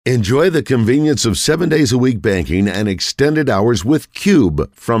Enjoy the convenience of 7 days a week banking and extended hours with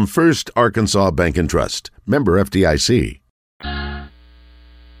Cube from First Arkansas Bank and Trust. Member FDIC. I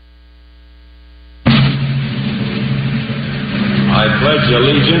pledge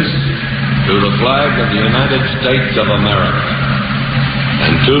allegiance to the flag of the United States of America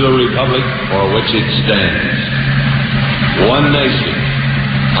and to the republic for which it stands, one nation,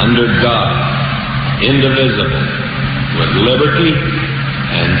 under God, indivisible, with liberty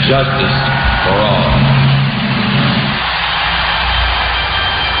and justice for all.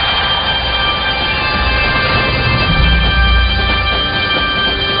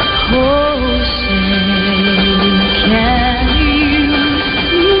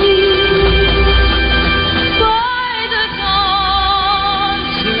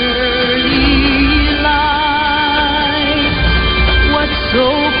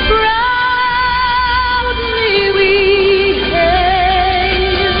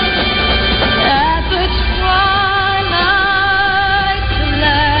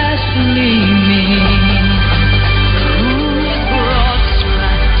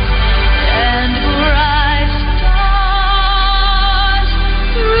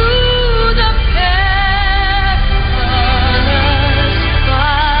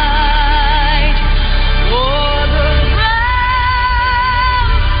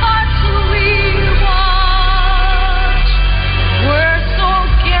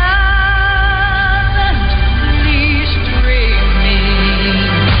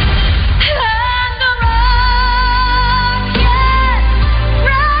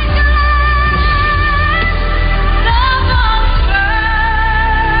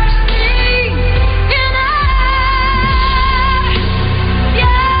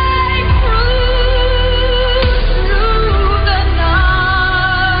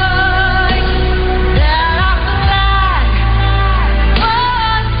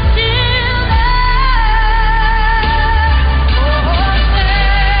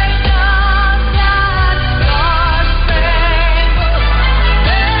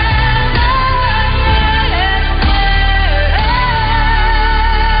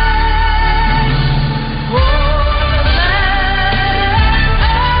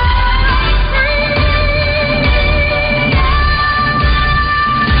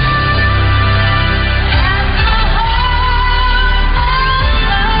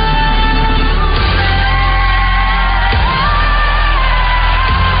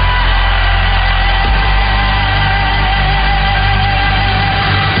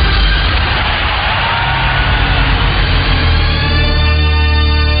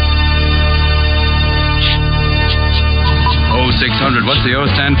 What's the O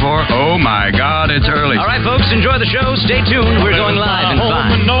stand for? Oh, my God, it's early. All right, folks, enjoy the show. Stay tuned. We're going live in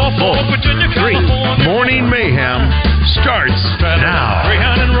 5, 4, 3. Morning Mayhem starts now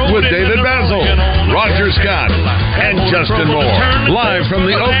with David Basil, Roger Scott, and Justin Moore. Live from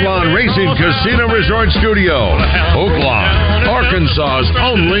the Oaklawn Racing Casino Resort Studio. Oaklawn, Arkansas's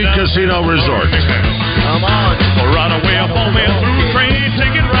only casino resort. Come on. Right away up on me through train,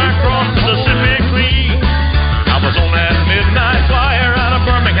 taking right across Mississippi clean. I was on that midnight flyer out of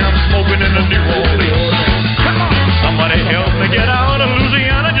Birmingham, smoking in the New Orleans. Come on. Somebody help me get out of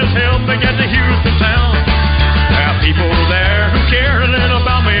Louisiana, just help me get to Houston town. There are people there who care a little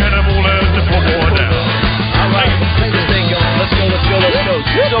about me, and I won't let the poor boy down. All right, let's get this thing going. Let's go.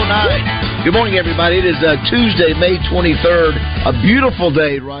 6:09. Good morning, everybody. It is Tuesday, May 23rd. A beautiful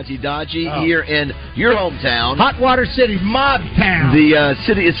day, Raji Daji, here in your hometown. Hotwater City, Mob Town. The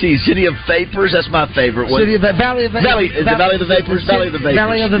City of Vapors. That's my favorite one. City of Valley of Vapors. Is it Valley of the Vapors? Valley of the Vapors.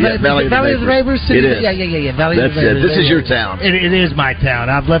 Valley of the Vapors. Valley of the Vapors. City. It is. Yeah. Valley of the Vapors. This is your town. It is my town.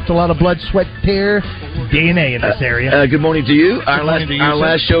 I've left a lot of blood, sweat, tear, DNA in this area. Good morning to you. Our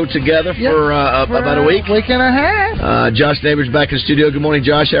last show together for about a week. Week and a half. Josh Neighbors back in the studio. Good morning,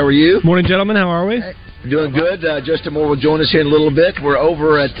 Josh. How are you? Morning, gentlemen. How are we? Doing good. Justin Moore will join us here in a little bit. We're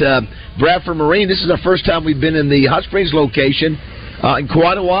over at Bradford Marine. This is our first time we've been in the Hot Springs location in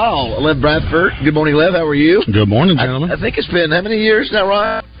quite a while. Lev Bradford. Good morning, Lev. How are you? Good morning, gentlemen. I think it's been how many years now,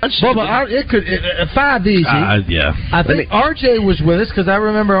 Ryan? Well, it could 5 easy. Yeah. I think RJ was with us because I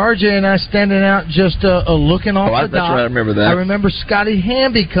remember RJ and I standing out just looking off the dock. That's right. I remember that. I remember Scotty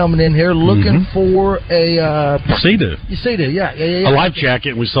Hamby coming in here looking for a Sea-Doo. Sea-Doo, yeah. A life jacket,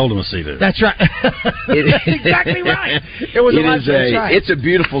 and we sold him a Sea-Doo. That's right. That's exactly right. It was right. It's a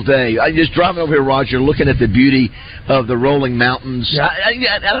beautiful day. I just driving over here, Roger, looking at the beauty of the rolling mountains. Yeah.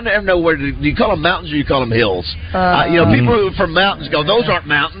 I don't ever know do you call them mountains or do you call them hills? People who are from mountains go, those aren't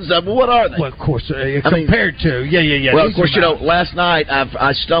mountains. Well, what are they? Well, of course, compared to yeah. Well, of course, last night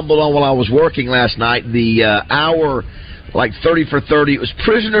I stumbled on while I was working last night the hour like 30 for 30. It was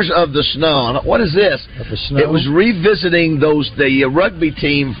Prisoners of the Snow. What is this? It was revisiting the rugby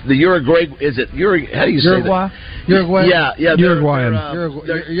team, the Uruguay. Is it Uruguay? How do you say that? Uruguay. Yeah. Uruguayan.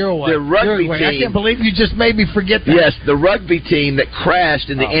 The rugby team. I can't believe you just made me forget that. Yes, the rugby team that crashed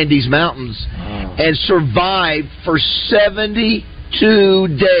in the Andes Mountains and survived for 72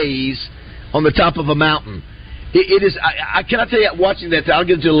 days on the top of a mountain. It is. I cannot tell you. Watching that, I'll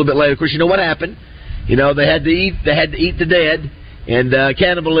get into it a little bit later. Of course, you know what happened. You know, they had to eat the dead and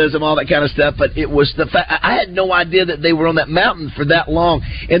cannibalism, all that kind of stuff. But it was the fact I had no idea that they were on that mountain for that long.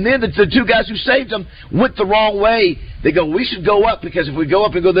 And then the two guys who saved them went the wrong way. They go, we should go up because if we go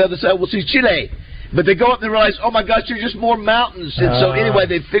up and go the other side, we'll see Chile. But they go up and they realize, oh my gosh, there's just more mountains. And so anyway,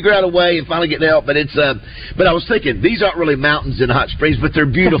 they figure out a way and finally get help. But it's but I was thinking these aren't really mountains in Hot Springs, but they're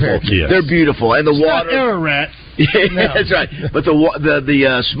beautiful. Yes. They're beautiful, and the it's water. Not Ararat. Yeah, no. That's right. But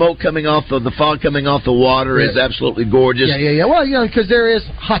the smoke coming off the fog coming off the water is absolutely gorgeous. Yeah. Well, because there is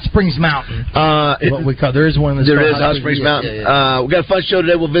Hot Springs Mountain. What we call there is one. There is Hot Springs Mountain. Yeah. We got a fun show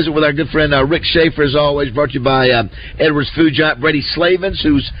today. We'll visit with our good friend Rick Schaefer, as always. Brought to you by Edwards Food Giant. Brady Slavens,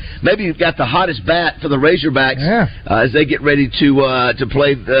 who's maybe got the hottest bat for the Razorbacks as they get ready to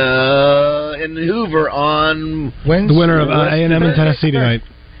play in Hoover on the winner of A&M in Tennessee tonight.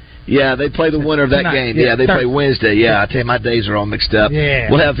 Yeah, they play the winner of that game. Yeah, they play Wednesday. Yeah, I tell you, my days are all mixed up. Yeah.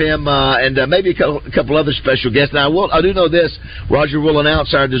 We'll have him and maybe a couple other special guests. Now, I do know this. Roger will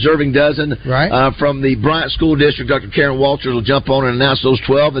announce our deserving dozen from the Bryant School District. Dr. Karen Walters will jump on and announce those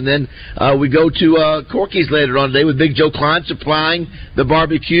 12. And then we go to Corky's later on today with Big Joe Klein supplying the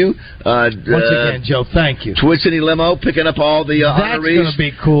barbecue. Once again, Joe, thank you. Twin City Limo picking up all the honorees. That's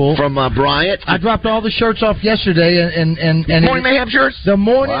going to be cool. From Bryant. I dropped all the shirts off yesterday. and Morning Mayhem shirts? The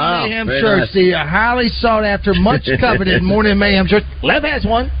Morning Mayhem shirts, the highly sought after, much coveted Morning Mayhem shirts. Lev has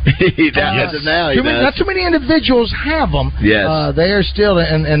one. Not too many individuals have them. Yes. They are still,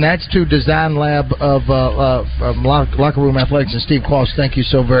 and that's to Design Lab of Locker Room Athletics and Steve Qualls. Thank you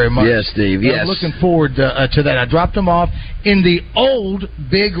so very much. Yes, Steve. Yes. I'm looking forward to that. I dropped them off in the old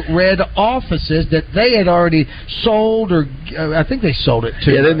Big Red offices that they had already sold, or I think they sold it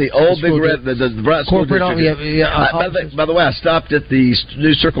to. Yeah, then the old Big Red, the Bryant School District. By the way, I stopped at the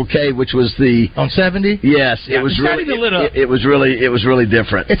new Circle K, which was on 70. Yes, it was really lit up. It was really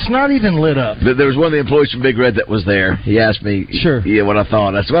different. It's not even lit up. There was one of the employees from Big Red that was there. He asked me, what I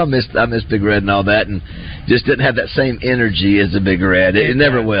thought. I said, well, I missed Big Red and all that, and just didn't have that same energy as the Big Red. It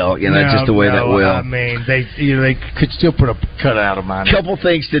never will. It's just the way that will. I mean, they could still put a cutout of mine. Couple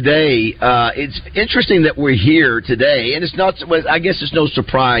things today. It's interesting that we're here today, and it's not. I guess it's no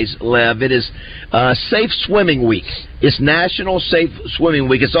surprise, Lev. It is Safe Swimming Week. It's National Safe Swimming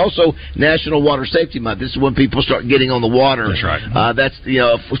Week. It's also National Water Safety Month. This is when people start getting on the water. That's right. That's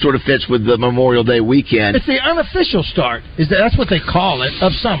sort of fits with the Memorial Day weekend. It's the unofficial start. That's what they call it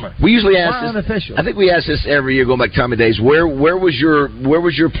of summer. We usually ask this. Unofficial. I think we ask this every year, going back to Tommy days. Where was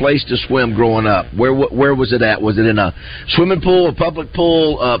your place to swim growing up? Where was it at? Was it in a swimming pool, a public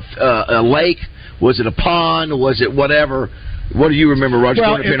pool, a lake? Was it a pond? Was it whatever? What do you remember, Roger,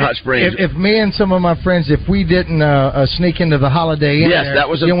 growing up here in Hot Springs? If me and some of my friends, if we didn't sneak into the Holiday Inn, that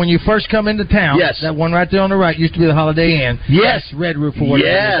was when you first come into town, that one right there on the right used to be the Holiday Inn. Yes, Red Roof or whatever.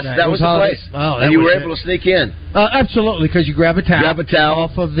 Yes, that was the place. Oh, and you were able to sneak in. Absolutely, because you grab a towel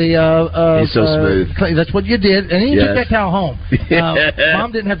off of the. He's so smooth. That's what you did, and then you took that towel home.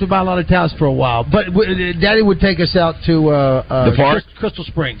 Mom didn't have to buy a lot of towels for a while, but Daddy would take us out to the park, Crystal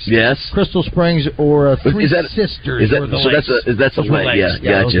Springs. Yes, Crystal Springs or Three Sisters. That's a lake.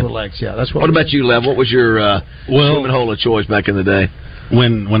 Yeah, those gotcha. were lakes. Yeah, that's what. What about you, Lev? What was your swimming hole of choice back in the day?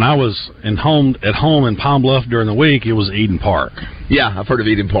 When I was at home in Palm Bluff during the week, it was Eden Park. Yeah, I've heard of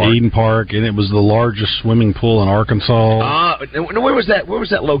Eden Park. Eden Park, and it was the largest swimming pool in Arkansas. Where was that? Where was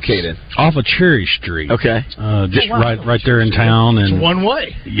that located? Off of Cherry Street. Okay, right there in town. And it's one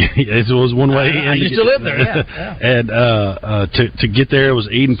way. Yeah, it was one way. I used to live there. Yeah. And to get there, it was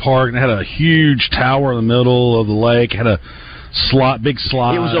Eden Park, and it had a huge tower in the middle of the lake. Had a big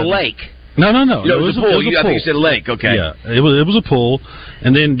slide. It was a lake. No. It was a pool. I think you said lake. Okay. Yeah, it was a pool,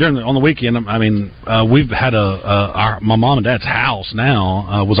 and then on the weekend, I mean, we've had my mom and dad's house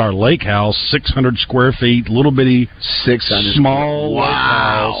now was our lake house, 600 square feet, little bitty, 600 small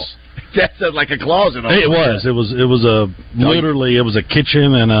house. That's like a closet. It was literally a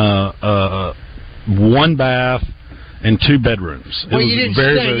kitchen and a one bath and 2 bedrooms. Well, you didn't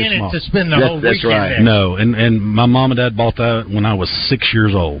stay in it to spend the whole weekend. That's right. No, and my mom and dad bought that when I was 6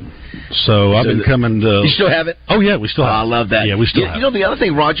 years old. So I've been coming to... You still have it? Oh, yeah, we still have it. I love that. Yeah, we still have it. You know, the other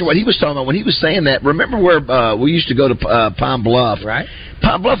thing, Roger, what he was talking about, when he was saying that, remember where we used to go to Pine Bluff? Right.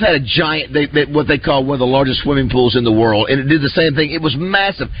 Pine Bluff had a giant, what they call one of the largest swimming pools in the world, and it did the same thing. It was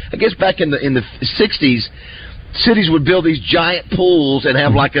massive. I guess back in the 60s, cities would build these giant pools and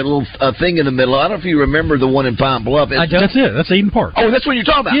have like a little thing in the middle. I don't know if you remember the one in Pine Bluff. That's it. That's Eden Park. Oh, that's what you're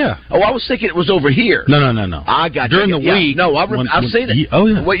talking about? Yeah. Oh, I was thinking it was over here. No. I got During you. the week. No, I've seen it. Oh,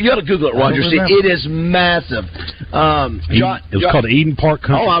 yeah. Well, you got to Google it, Roger. See, it is massive. It was called Eden Park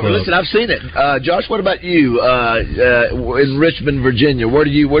Country Club. Listen, I've seen it. Josh, what about you in Richmond, Virginia? Where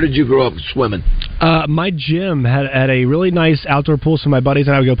did you grow up swimming? My gym had a really nice outdoor pool, so my buddies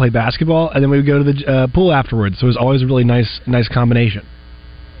and I would go play basketball, and then we would go to the pool afterwards. So it was always a really nice combination.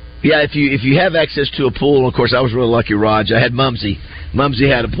 Yeah, if you have access to a pool, of course, I was really lucky, Raj. I had Mumsy. Mumsy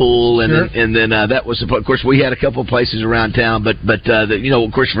had a pool, and then that was, of course, we had a couple of places around town, but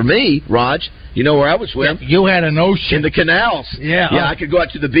of course, for me, Raj, you know where I would swim? You had an ocean. In the canals. Yeah. Yeah, I could go out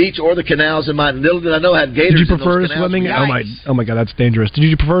to the beach or the canals, and little did I know I had gators. Did you prefer swimming? Oh my God, that's dangerous. Did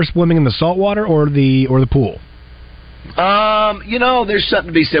you prefer swimming in the salt water or the pool? There's something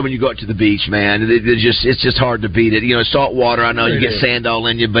to be said when you go out to the beach, man. It's just hard to beat it. Salt water, I know you get sand all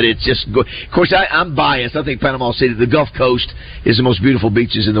in you, but it's just good. Of course, I'm biased. I think Panama City, the Gulf Coast, is the most beautiful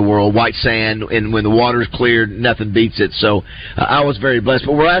beaches in the world. White sand, and when the water is clear, nothing beats it. So I was very blessed.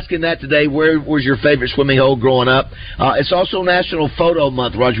 But we're asking that today. Where was your favorite swimming hole growing up? It's also National Photo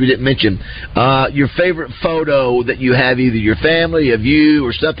Month, Roger, we didn't mention. Your favorite photo that you have, either your family, of you,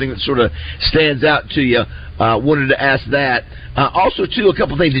 or something that sort of stands out to you. Wanted to ask that. Also, too, a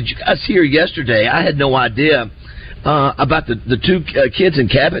couple things. Did you guys hear yesterday? I had no idea about the two kids in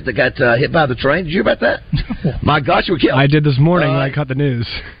Cabot that got hit by the train. Did you hear about that? My gosh, you were killed. I did this morning when I caught the news.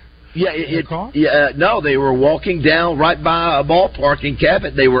 Yeah, no, they were walking down right by a ballpark in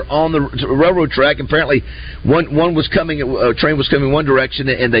Cabot. They were on the railroad track. Apparently, one was coming. A train was coming one direction,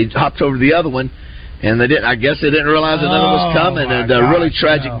 and they hopped over to the other one. And they didn't. I guess they didn't realize another was coming, and a really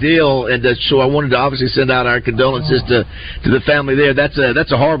tragic deal. And so I wanted to obviously send out our condolences to the family there. That's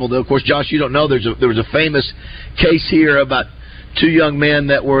a horrible deal. Of course, Josh, you don't know there was a famous case here about two young men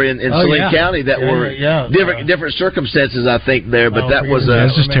that were in Saline County that were different circumstances, I think there. But that was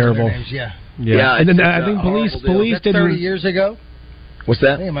that's just terrible. Yeah. And then I think police didn't. 30 years ago. What's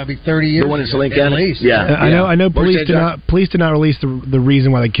that? I think it might be 30 years. The one in Saline County? At least. Yeah. I know police did not release the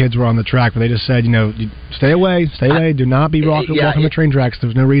reason why the kids were on the track, but they just said, stay away, do not be walking the train tracks.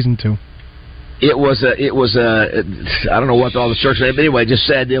 There's no reason to. It was I don't know what all the circumstances, but anyway, just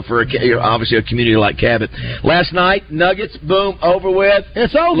sad deal for obviously a community like Cabot. Last night, Nuggets, boom, over with.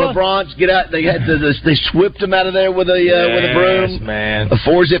 It's over. LeBron's get out. They had they swept them out of there with a broom. Man, a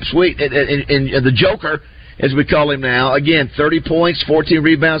 4-zip sweep, and the Joker, as we call him now, again, 30 points, 14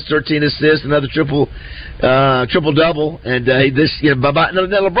 rebounds, 13 assists, another triple double, and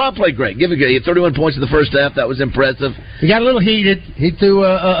LeBron played great. He had 31 points in the first half. That was impressive. He got a little heated. He threw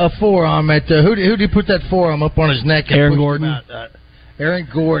a forearm at who did he put that forearm up on his neck? Aaron Gordon. Aaron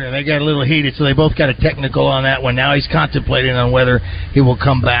Gordon. They got a little heated, so they both got a technical on that one. Now he's contemplating on whether he will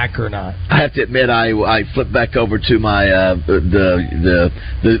come back or not. I have to admit, I flipped back over to my the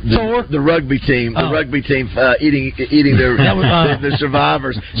rugby team. The rugby team eating their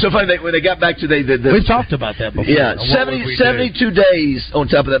survivors. So funny when they got back to we've talked about that before. Yeah, 72 days on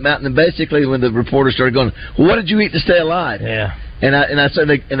top of that mountain, and basically when the reporters started going, well, what did you eat to stay alive? Yeah. And I said,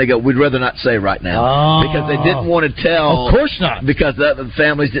 and they go, we'd rather not say right now because they didn't want to tell. Of course not, because the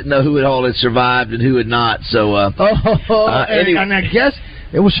families didn't know who all had survived and who had not. So, anyway. And I guess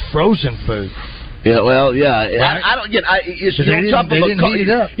it was frozen food. Yeah, well, yeah. Right. I don't get. They didn't heat it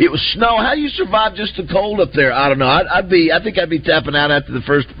up. It was snow. How do you survive just the cold up there? I don't know. I think I'd be tapping out after the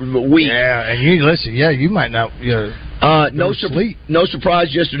first week. Yeah, and you listen. Yeah, you might not. No surprise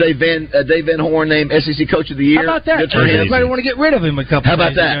yesterday. Dave Van Horn named SEC Coach of the Year. How about that? Everybody want to get rid of him a couple. How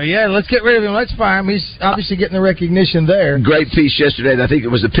about that? Yeah, let's get rid of him. Let's fire him. He's obviously getting the recognition there. Great piece yesterday. I think it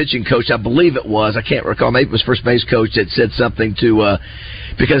was the pitching coach. I believe it was. I can't recall. Maybe it was first base coach that said something to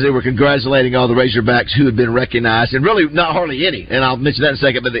because they were congratulating all the Razorbacks who had been recognized, and really not hardly any. And I'll mention that in a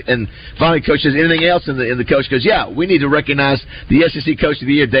second. But and finally, coach says anything else, and the coach goes, "Yeah, we need to recognize the SEC Coach of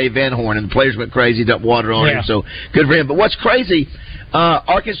the Year, Dave Van Horn." And the players went crazy, dumped water on him. So good for him. But what's crazy?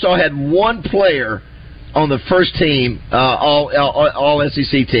 Arkansas had one player on the first team, all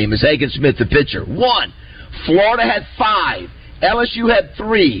SEC team, is Hagen Smith, the pitcher. One. Florida had 5. LSU had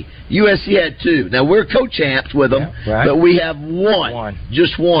 3. USC had 2. Now we're co-champs with them, but we have one,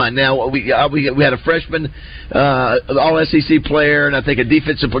 just one. Now we had a freshman, all SEC player, and I think 2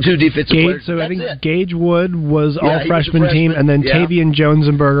 defensive players. So I think Gage Wood was all freshman team, and then Tavian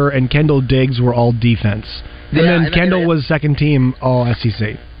Josenberger and Kendall Diggs were all defense, and then Kendall was second team all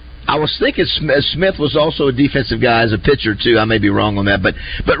SEC. I was thinking Smith was also a defensive guy as a pitcher too. I may be wrong on that, but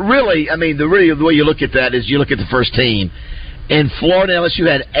really, I mean, the way you look at that is you look at the first team, and Florida and LSU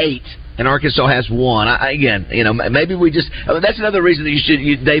had 8, and Arkansas has 1. Again, maybe we just that's another reason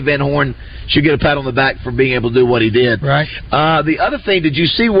that Dave Van Horn should get a pat on the back for being able to do what he did. Right. The other thing, did you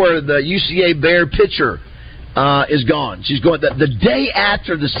see where the UCA Bear pitcher is gone? She's going the day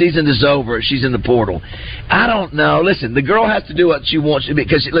after the season is over. She's in the portal. I don't know. Listen, the girl has to do what she wants to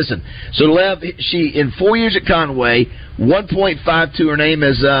because listen. So Lev, she in 4 years at Conway, 1.52. Her name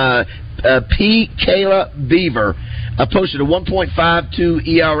is P. Kayla Beaver. Posted a 1.52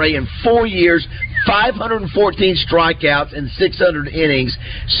 ERA in 4 years, 514 strikeouts in 600 innings,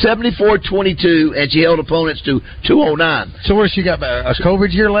 74-22, and she held opponents to 209. So where she got a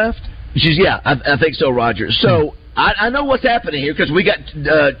COVID year left? I think so, Roger. So I know what's happening here because we got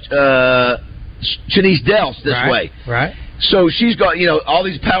Shanice Delce this way. Right. So she's got all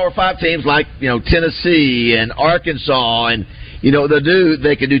these Power 5 teams like Tennessee and Arkansas, and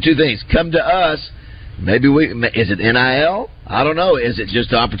they can do 2 things: come to us. Maybe is it NIL? I don't know. Is it just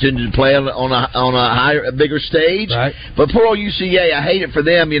the opportunity to play on a bigger stage? Right. But poor old UCA, I hate it for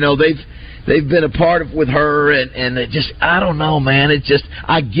them. They've been a part of with her, and it just, I don't know, man. It just,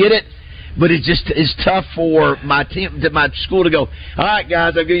 I get it, but it just is tough for my team, my school to go, all right,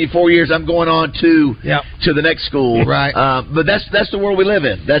 guys, I'll give you 4 years. I'm going on to the next school. Right. But that's the world we live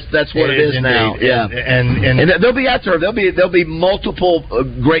in. That's what it is now. Yeah. And they'll be after her. There'll be multiple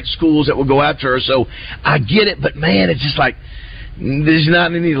great schools that will go after her. So I get it, but man, it's just like, there's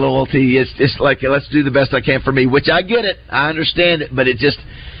not any loyalty. It's like, let's do the best I can for me, which I get it. I understand it, but it just,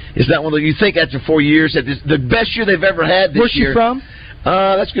 it's not one of you think after 4 years that the best year they've ever had this year. Where's she from?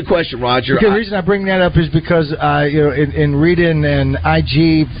 That's a good question, Roger. The reason I bring that up is because in reading an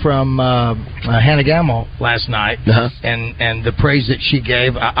IG from Hannah Gamble last night, and the praise that she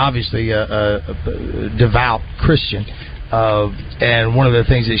gave, obviously a devout Christian. And one of the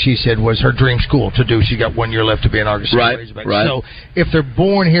things that she said was her dream school to do. She got 1 year left to be an Arkansas Razorback. Right. So if they're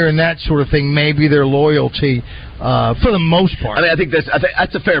born here and that sort of thing, maybe their loyalty, for the most part. I think that's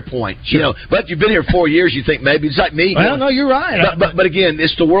a fair point. Sure. But you've been here 4 years. You think maybe it's like me. Well, no, you're right. But again,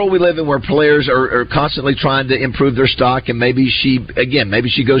 it's the world we live in where players are constantly trying to improve their stock, and maybe she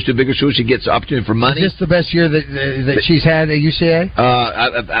goes to a bigger school. She gets the opportunity for money. Is this the best year that she's had at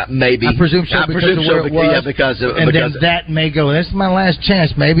UCA? Maybe. I presume so. Because of where it was. Yeah, because then that may go. This is my last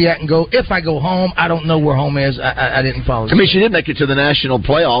chance. Maybe I can go. If I go home, I don't know where home is. I didn't follow. I mean, she did make it to the national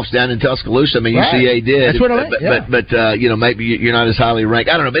playoffs down in Tuscaloosa. I mean, UCA did. That's what I meant. But maybe you're not as highly ranked.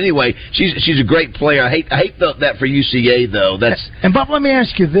 I don't know. But anyway, she's a great player. I hate that for UCA though. But let me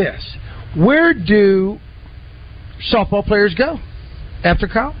ask you this: where do softball players go after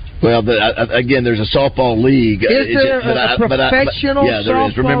college? Well, again, there's a softball league. Is there a professional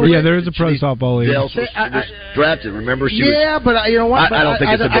softball league? Yeah, there is a pro softball league. Dales was drafted. Remember, she was. Yeah, but you know what? I don't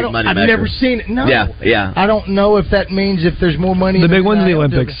think it's a big money maker. I've never seen it. No. Yeah. I don't know if that means if there's more money. The big ones are the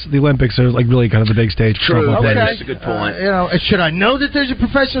Olympics. The Olympics are like really kind of the big stage. True. Okay. That's a good point. Should I know that there's a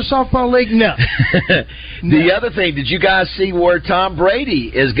professional softball league? No. The other thing, did you guys see where Tom Brady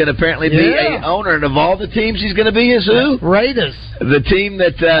is going to apparently be a owner, and of all the teams he's going to be is who? Raiders. The team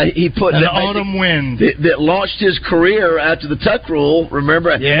that he put in the autumn wind that launched his career after the Tuck Rule.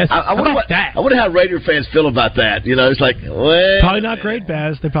 Remember? Yes. I wonder how Raider fans feel about that. It's like, well, probably not great,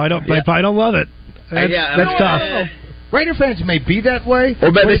 Baz. They probably don't. They probably don't love it. That's tough. Raider fans may be that way,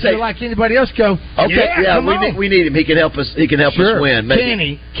 or maybe they like anybody else go. Okay, we need him. He can help us. He can help us win.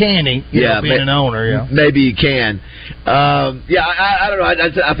 Maybe. Can he? Being an owner, maybe he can. I don't know.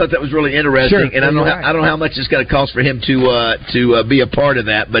 I thought that was really interesting, and I don't know how much it's going to cost for him to be a part of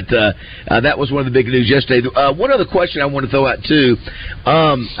that. But that was one of the big news yesterday. One other question I want to throw out too.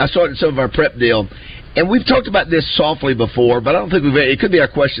 I saw it in some of our prep deal, and we've talked about this softly before, but I don't think it could be our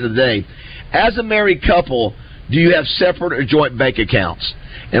question of the day. As a married couple, do you have separate or joint bank accounts?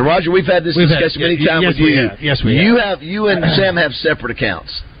 And Roger, we've had this discussion many times with you. Yes, we have. You and Sam have separate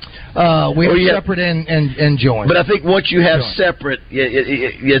accounts. We have separate and joint. But I think once you have separate,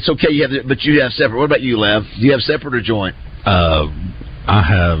 it's okay. But you have separate. What about you, Lev? Do you have separate or joint? I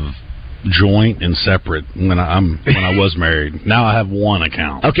have joint and separate when I was married. Now I have one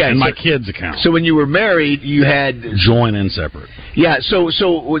account. Okay, and my kids' account. So when you were married, you had joint and separate. Yeah. So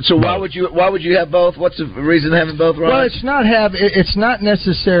why would you have both? What's the reason of having both? Right? Well, it's not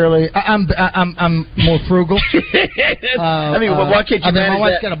necessarily. I'm more frugal. I mean, why can't you manage my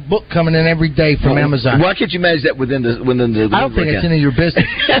wife's got a book coming in every day from Amazon. Why can't you manage that within the? I don't think it's any of your business.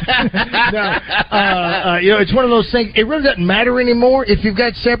 No, it's one of those things. It really doesn't matter anymore if you've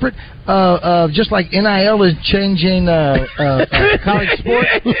got separate. Just like NIL is changing college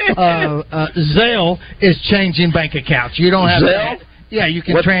sports, Zelle is changing bank accounts. You don't have Zelle? Yeah, you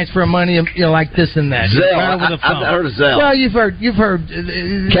can transfer money, like this and that. Zelle, right over the phone. I've heard of Zelle. Well, you've heard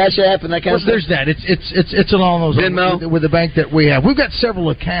Cash App and that kind of stuff. There's that. It's along those lines with the bank that we have. We've got several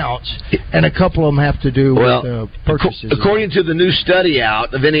accounts, and a couple of them have to do with purchases. According to the new study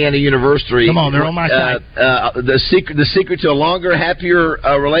out of Indiana University, come on, they're on my side. The secret to a longer, happier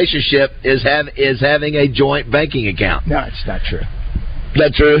relationship is having a joint banking account. No, it's not true.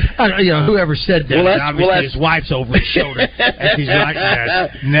 That true? Whoever said that, obviously his wife's over his shoulder as he's like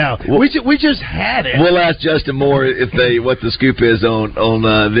that. No, we just had it. We'll ask Justin Moore what the scoop is on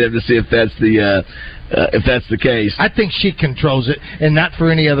them to see if that's the case. I think she controls it, and not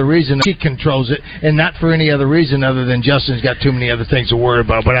for any other reason. She controls it, and not for any other reason other than Justin's got too many other things to worry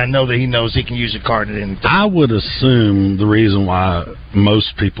about. But I know that he knows he can use a card at any time. I would assume the reason why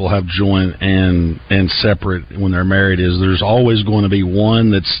most people have joint and separate when they're married is there's always going to be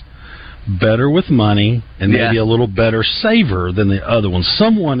one that's better with money and maybe a little better saver than the other one.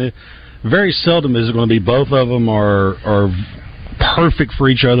 Very seldom is it going to be both of them are perfect for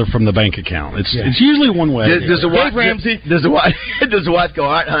each other from the bank account. It's usually one way. Does the wife go,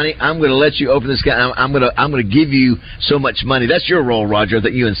 all right, honey, I'm going to let you open this account. I'm going to give you so much money. That's your role, Roger.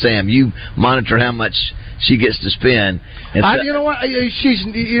 That you and Sam, you monitor how much she gets to spend. And you know what?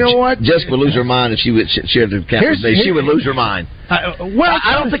 Jessica would lose her mind if she would share the account with me. She would lose her mind. I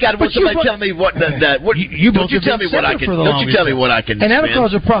don't think I'd want somebody telling me what you don't you tell me what I can. Don't you tell me what I can. And that'll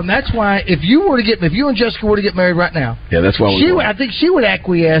cause a problem. That's why if you and Jessica were to get married right now, that's why I think she would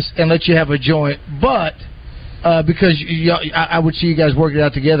acquiesce and let you have a joint, but. Because I would see you guys working it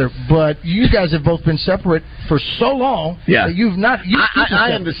out together, but you guys have both been separate for so long that you've not. I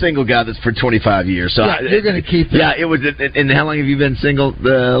am the single guy that's for 25 years, so you're going to keep that. Yeah, it was. And how long have you been single,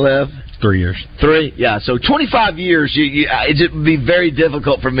 Lev? 3 years. 3, yeah. So 25 years, it would be very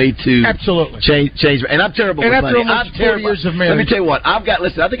difficult for me to change. And I'm terrible with money. I'm terrible. Years of marriage. Let me tell you what. I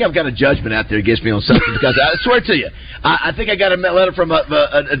think I've got a judgment out there against me on something because I swear to you, I think I got a letter from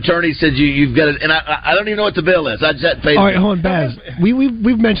an attorney said you've got it, and I don't even know what the bill is. I just had to pay. All right, hold on, Baz.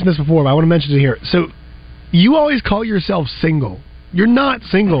 We've mentioned this before, but I want to mention it here. So you always call yourself single. You're not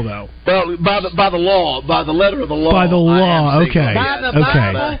single though. Well, by the law, by the letter of the law. By the law, okay.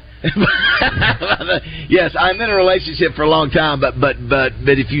 Yes, I'm in a relationship for a long time, but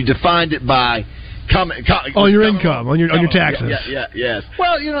if you defined it by on your income, on your taxes. Yes.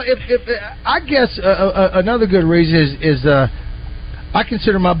 Well, if I guess another good reason is I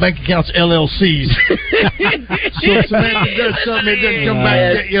consider my bank accounts LLCs. So if Samantha does something, it doesn't come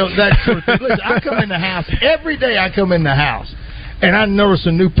back. That sort of thing. Listen, I come in the house every day. I come in the house. And I notice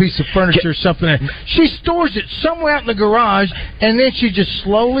a new piece of furniture or something. She stores it somewhere out in the garage, and then she just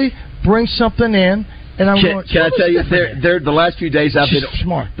slowly brings something in. And I'm going. Can I tell you? The last few days I've been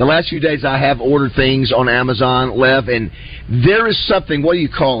smart. The last few days I have ordered things on Amazon, Lev, and there is something. What do you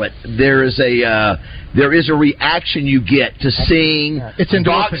call it? There is a reaction you get to seeing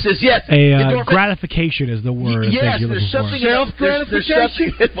boxes. Yes, gratification is the word. Yes, there's something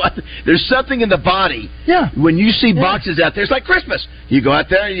self-gratification. There's something in the body. Yeah. When you see boxes out there, it's like Christmas. You go out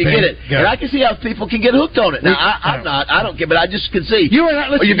there and you get it. And I can see how people can get hooked on it. Now I'm not. I don't care, but I just can see. You've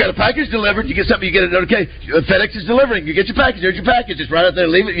got a package delivered. You get something. You get it. Okay, FedEx is delivering. You get your package. There's your package. Just right out there.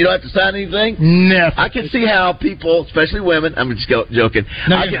 Leave it. You don't have to sign anything. Never. I can see how people, especially women. I'm just joking.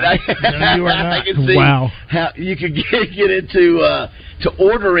 No, I can see how you could get into to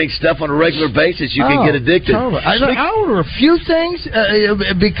ordering stuff on a regular basis. You can get addicted. Totally. I order a few things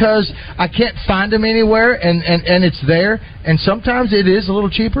because I can't find them anywhere, and it's there. And sometimes it is a little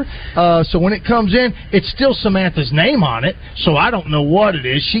cheaper. So when it comes in, it's still Samantha's name on it. So I don't know what it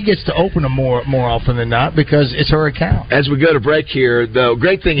is. She gets to open them more often than not because it's her account. As we go to break here, the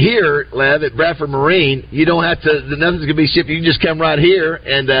great thing here, Lev, at Bradford Marine, you don't have to. Nothing's going to be shipped. You can just come right here,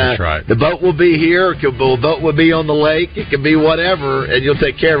 and that's right. The boat will be here. The boat will be on the lake. It can be whatever, and you'll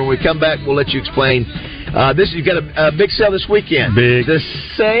take care of it. When we come back, we'll let you explain. You've got a big sale this weekend. The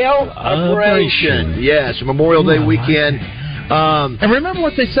sale operation. Yes, Memorial Day weekend. And remember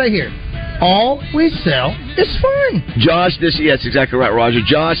what they say here. all we sell is fun. Josh, that's exactly right, Roger.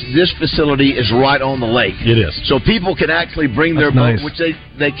 Josh, this facility is right on the lake. It is. So people can actually bring their boat, which they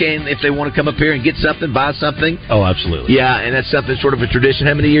can if they want to come up here and get something, buy something. Oh, absolutely. Yeah, and that's something sort of a tradition.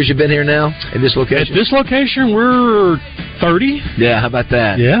 How many years you been here now in this location? At this location, we're 30. Yeah, how about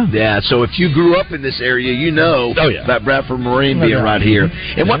that? Yeah. Yeah, so if you grew up in this area, you know about Bradford Marine being right here.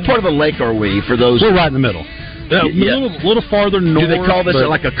 And what part of the lake are we for those? We're right in the middle. A little farther north. Do they call this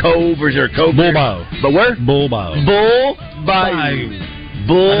like a cove, or is there a cove? Bull Bayou. But where? Bull Bayou. Bull Bayou.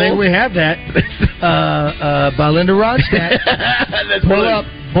 Bull. I think we have that by Linda Ronstadt. Pull up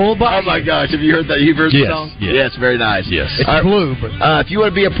Bull Bayou. Oh my gosh, have you heard that? You've heard the song? Yes, very nice. Yes. It's blue. But if you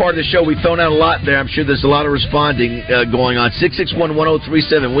want to be a part of the show, we've thrown out a lot there. I'm sure there's a lot of responding going on.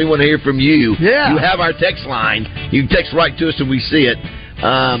 661-1037. We want to hear from you. Yeah. You have our text line. You can text right to us and we see it.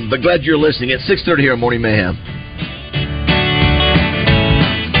 But glad you're listening. At 6:30 here on Morning Mayhem.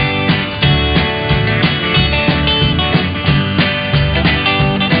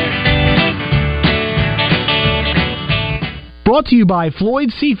 Brought to you by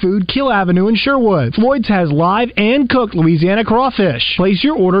Floyd's Seafood, Kill Avenue in Sherwood. Floyd's has live and cooked Louisiana crawfish. Place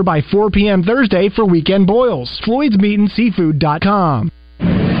your order by 4 p.m. Thursday for weekend boils. Floyd'sMeatandSeafood.com.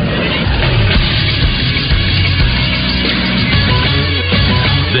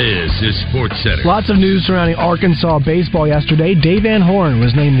 This is SportsCenter. Lots of news surrounding Arkansas baseball yesterday. Dave Van Horn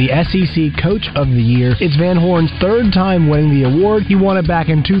was named the SEC Coach of the Year. It's Van Horn's third time winning the award. He won it back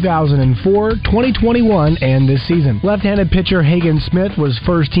in 2004, 2021, and this season. Left-handed pitcher Hagen Smith was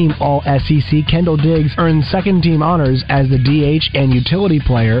first-team All-SEC. Kendall Diggs earned second-team honors as the DH and utility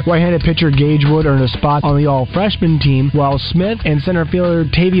player. Right-handed pitcher Gage Wood earned a spot on the All-Freshman team, while Smith and center fielder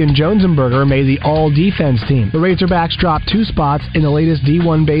Tavian Josenberger made the All-Defense team. The Razorbacks dropped 2 spots in the latest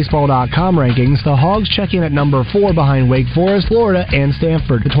D1Baseball.com rankings. The Hogs check in at number 4 behind Wake Forest, Florida, and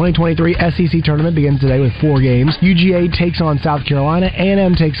Stanford. The 2023 SEC tournament begins today with 4 games. UGA takes on South Carolina,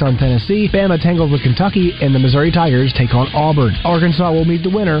 A&M takes on Tennessee, Bama tangles with Kentucky, and the Missouri Tigers take on Auburn. Arkansas will meet the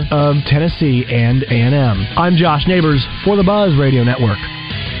winner of Tennessee and A&M. I'm Josh Neighbors for the Buzz Radio Network.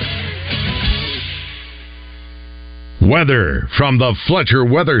 Weather from the Fletcher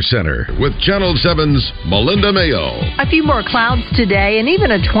Weather Center with Channel 7's Melinda Mayo. A few more clouds today and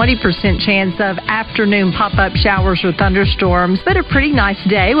even a 20% chance of afternoon pop-up showers or thunderstorms, but a pretty nice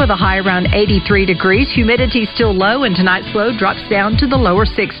day with a high around 83 degrees. Humidity still low, and tonight's low drops down to the lower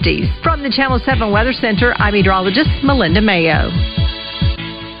 60s. From the Channel 7 Weather Center, I'm meteorologist Melinda Mayo.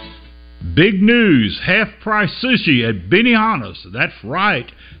 Big news, half-price sushi at Benihana's. That's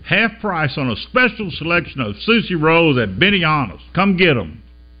right, half price on a special selection of sushi rolls at Benihana's. Come get them.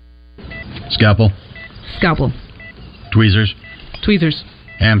 Scalpel. Scalpel. Tweezers. Tweezers.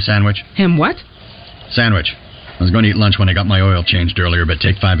 Ham sandwich. Ham what? Sandwich. I was going to eat lunch when I got my oil changed earlier, but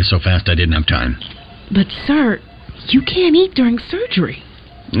Take 5 is so fast I didn't have time. But, sir, you can't eat during surgery.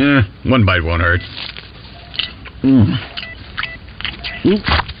 One bite won't hurt.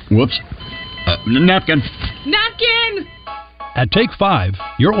 Whoops. Napkin. Napkin! At Take 5,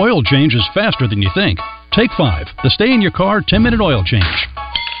 your oil change is faster than you think. Take 5, the stay-in-your-car 10-minute oil change.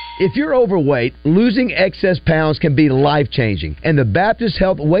 If you're overweight, losing excess pounds can be life-changing, and the Baptist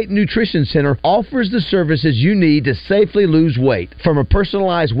Health Weight and Nutrition Center offers the services you need to safely lose weight. From a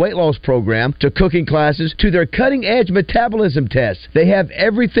personalized weight loss program to cooking classes to their cutting-edge metabolism tests, they have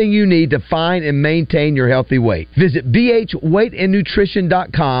everything you need to find and maintain your healthy weight. Visit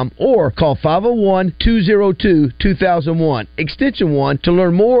bhweightandnutrition.com or call 501-202-2001, extension 1 to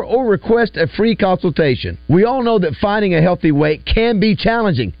learn more or request a free consultation. We all know that finding a healthy weight can be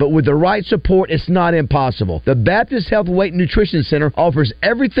challenging, but with the right support, it's not impossible. The Baptist Health Weight and Nutrition Center offers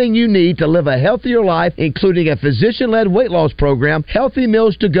everything you need to live a healthier life, including a physician-led weight loss program, healthy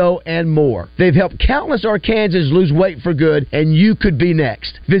meals to go, and more. They've helped countless Arkansans lose weight for good, and you could be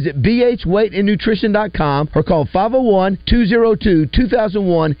next. Visit bhweightandnutrition.com or call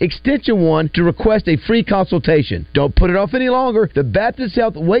 501-202-2001, extension 1 to request a free consultation. Don't put it off any longer. The Baptist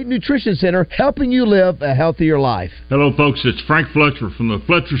Health Weight and Nutrition Center, helping you live a healthier life. Hello, folks. It's Frank Fletcher from the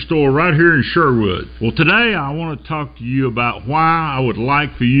Fletcher Store right here in Sherwood. Well, today I want to talk to you about why I would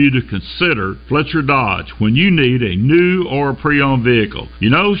like for you to consider Fletcher Dodge when you need a new or a pre-owned vehicle. You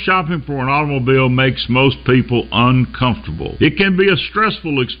know, shopping for an automobile makes most people uncomfortable. It can be a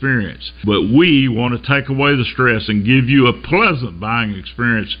stressful experience, but we want to take away the stress and give you a pleasant buying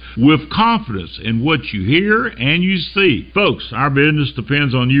experience with confidence in what you hear and you see. Folks, our business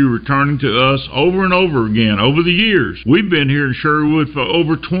depends on you returning to us over and over again over the years. We've been here in Sherwood for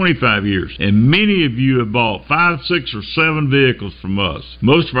over 25 years, and many of you have bought 5, 6, or 7 vehicles from us.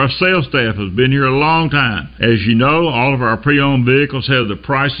 Most of our sales staff has been here a long time. As you know, all of our pre-owned vehicles have the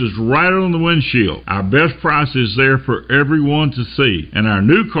prices right on the windshield. Our best price is there for everyone to see, and our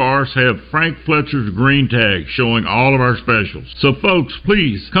new cars have Frank Fletcher's green tag showing all of our specials. So folks,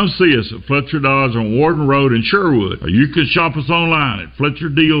 please come see us at Fletcher Dodge on Warden Road in Sherwood, or you can shop us online at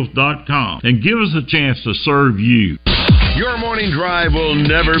FletcherDeals.com and give us a chance to serve you. Your morning drive will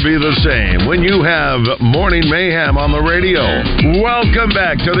never be the same when you have Morning Mayhem on the radio. Welcome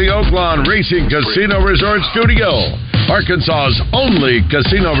back to the Oaklawn Racing Casino Resort Studio, Arkansas's only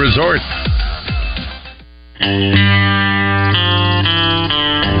casino resort. Oh,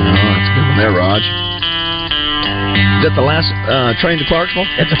 that's a good one there, Raj. Is that the last train to Clarksville?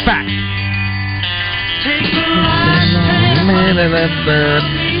 It's a fact.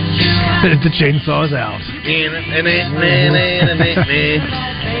 The chainsaw is out.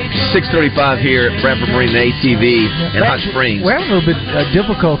 6:35 here at Bradford Marine ATV in Hot Springs. We're having a little bit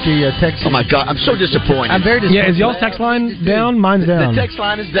difficulty texting. Oh my God, I'm so disappointed. I'm very disappointed. Yeah, is y'all's text line down? Mine's down. The text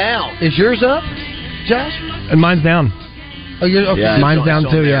line is down. Is yours up, Josh? And mine's down. Oh, you're okay. Yeah, mine's down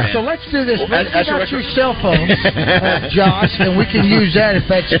too. Yeah. So let's do this. Let's get out your cell phones, Josh, and we can use that if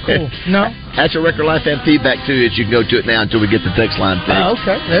that's cool. No. That's your Record Life and feedback too. Is you can go to it now until we get the text line fixed.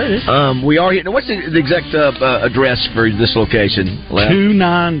 Okay, there it is. We are here. Now, what's the exact address for this location?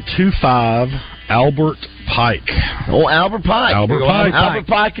 2925 Albert Pike. Oh, Albert Pike. Albert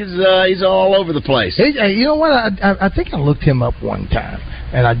Pike is he's all over the place. You know what? I think I looked him up one time,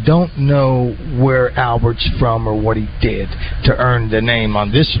 and I don't know where Albert's from or what he did to earn the name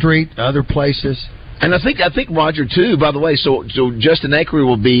on this street, other places. And I think Roger too. By the way, so Justin Akery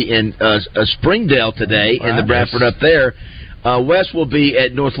will be in Springdale today in the Bradford up there. Wes will be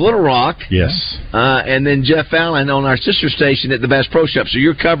at North Little Rock. Yes. And then Jeff Allen on our sister station at the Bass Pro Shop. So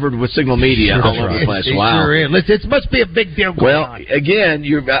you're covered with Signal Media all over the place. Wow. Sure is. It must be a big deal going on. Well, again,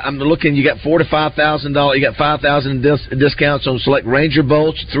 I'm looking. You got $4,000 to $5,000. You got $5,000 discounts on select Ranger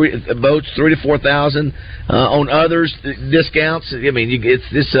boats, 3,000 to $4,000 on others discounts. I mean, it's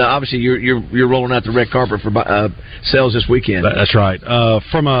this. Obviously, you're rolling out the red carpet for sales this weekend. That's right.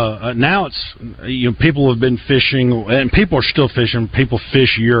 Now it's people have been fishing and people are still fishing. People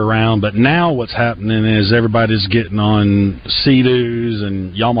fish year round, but now what's happening is everybody's getting on Sea-Doos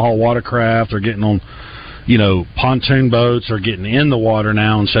and Yamaha watercraft. They're getting on, pontoon boats. Are getting in the water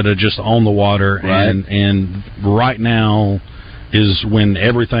now instead of just on the water. Right. And right now is when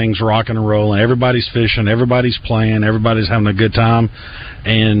everything's rocking and rolling. Everybody's fishing. Everybody's playing. Everybody's having a good time.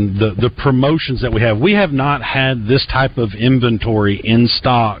 And the promotions that we have not had this type of inventory in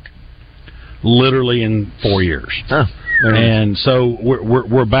stock literally in 4 years. Huh. And so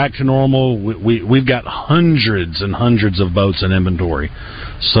we're back to normal. We've got hundreds and hundreds of boats in inventory.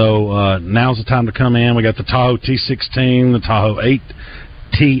 So now's the time to come in. We got the Tahoe T16, the Tahoe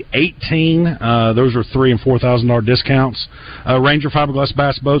T18. Those are $3,000 and $4,000 discounts. Ranger fiberglass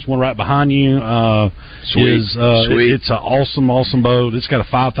bass boats, one right behind you. Sweet. It's an awesome boat. It's got a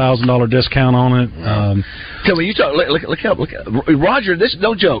 $5,000 discount on it. Tell me, you talk. Look how Roger. This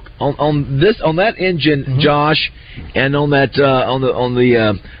no joke on that engine, mm-hmm. Josh, and on that on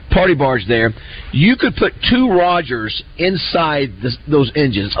the party barge there. You could put 2 Rogers inside those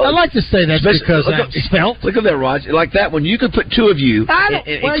engines. I like to say that because it's felt. Look at that, Roger. Like that one, you could put 2 of you.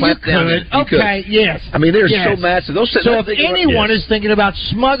 And clamp down. You could. Yes. I mean, they're so massive. So if anyone is thinking about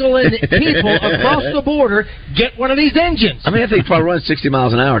smuggling people across the border, get one of these engines. I mean, I think it probably runs 60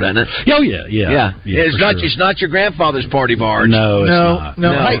 miles an hour, doesn't it? Oh yeah. It's not your grandfather's party barge. No, it's not.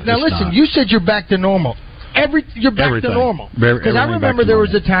 No. Hey, now listen. Not. You said you're back to normal. You're back to normal. Because I remember there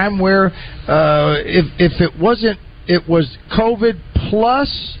was a time where if it wasn't, it was COVID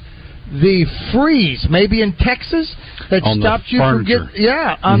plus the freeze, maybe in Texas, that on stopped you from getting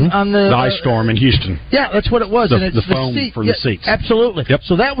on the ice storm in Houston. Yeah, that's what it was. The, and it's the foam for the seats. Absolutely. Yep.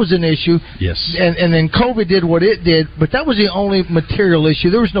 So that was an issue. Yes. And then COVID did what it did, but that was the only material issue.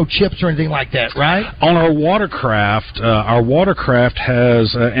 There was no chips or anything like that, right? On our watercraft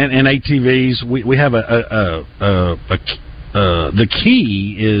has and ATVs. We have the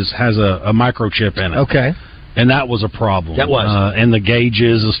key has a microchip in it. Okay. And that was a problem. That was. And the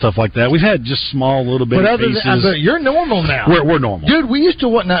gauges and stuff like that. We've had just small little bit of pieces. But you're normal now. We're normal. Dude, we used to,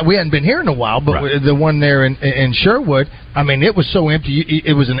 we hadn't been here in a while, but the one there in Sherwood, I mean, it was so empty.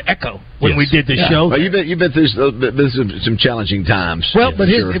 It was an echo when we did the show. Well, you've been through some challenging times. Well, but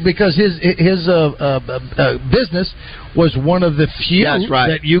because his business was one of the few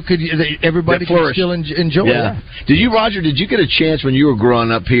that everybody could still enjoy. Yeah. Did you, Roger? Did you get a chance when you were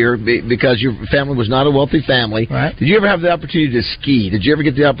growing up here because your family was not a wealthy family? Right. Did you ever have the opportunity to ski? Did you ever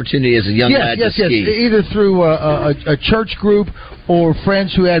get the opportunity as a young lad to ski? Yes. Either through a church group or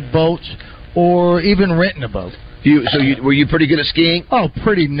friends who had boats, or even renting a boat. Were you pretty good at skiing? Oh,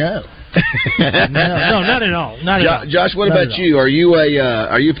 pretty no, not at all. Not at all. Josh, what about you? Are you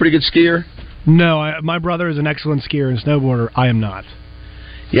a pretty good skier? No, my brother is an excellent skier and snowboarder. I am not.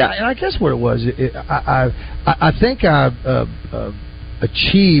 Yeah, and I guess what it was, I think I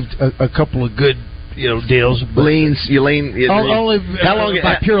achieved a couple of good deals. Only how long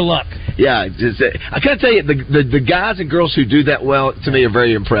by pure luck. Yeah, I gotta tell you, the guys and girls who do that well to me are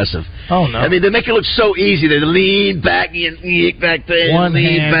very impressive. Oh no! I mean, they make it look so easy. They lean back and get back there, one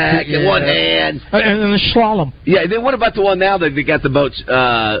hand, and the slalom. Yeah. Then what about the one now that they got the boats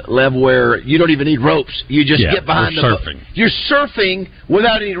level where you don't even need ropes? You just get behind the surfing. You're surfing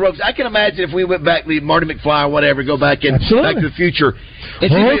without any ropes. I can imagine if we went back, Marty McFly or whatever, go back in Back to the Future.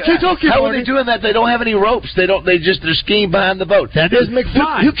 How are they doing that? They don't have any ropes. They're skiing behind the boat. That is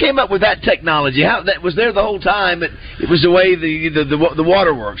McFly. Who came up with that technology? How that was there the whole time? It was the way the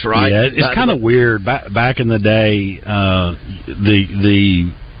water works, right? Yeah, it's kind of weird. Back in the day,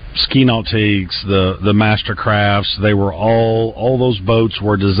 the ski nautiques, the Mastercrafts, they were all those boats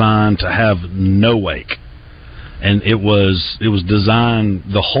were designed to have no wake. And it was designed.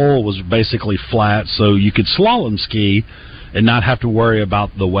 The hull was basically flat, so you could slalom ski and not have to worry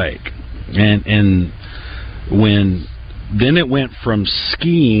about the wake. And when then it went from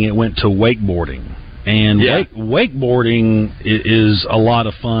skiing, it went to wakeboarding. And wakeboarding is a lot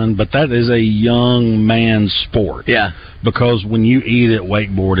of fun, but that is a young man's sport. Yeah. Because when you eat at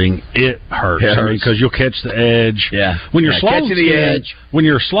wakeboarding, it hurts. I mean, because you'll catch the edge. Yeah. When you're slalom catching skiing, the edge. When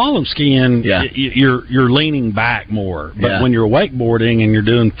you're slalom skiing, you're leaning back more. But when you're wakeboarding and you're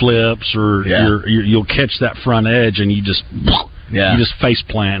doing flips, or you'll catch that front edge and you just face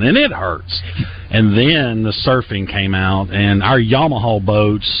plant, and it hurts. And then the surfing came out, and our Yamaha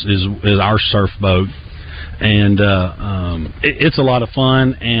boats is our surf boat, and it's a lot of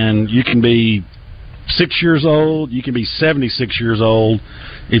fun. And you can be 6 years old, you can be 76 years old,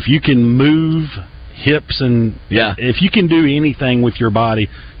 if you can move hips and if you can do anything with your body,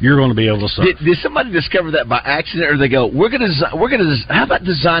 you're going to be able to surf. Did somebody discover that by accident, or they go, we're going to how about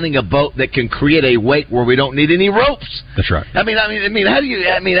designing a boat that can create a wake where we don't need any ropes? That's right. I mean, how do you?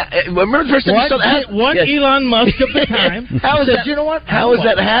 Remember the first time you saw that? Elon Musk at the time. How is that? You know what? How is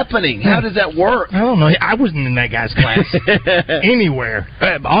that happening? How does that work? I don't know. I wasn't in that guy's class anywhere.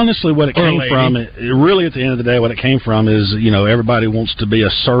 Honestly, what it came from, really at the end of the day, what it came from is everybody wants to be a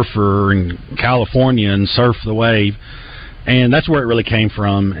surfer in California and surf the wave. And that's where it really came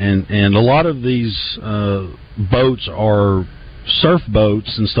from. And a lot of these boats are surf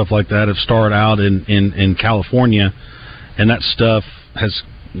boats and stuff like that have started out in California, and that stuff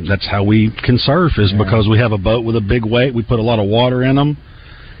that's how we can surf is because we have a boat with a big wake. We put a lot of water in them,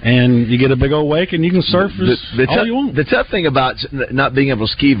 and you get a big old wake, and you can surf all you want. The tough thing about not being able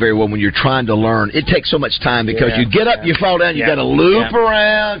to ski very well when you're trying to learn, it takes so much time because you get up, you fall down, you got to loop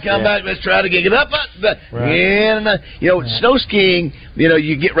around, come back, let's try to get up. Snow skiing,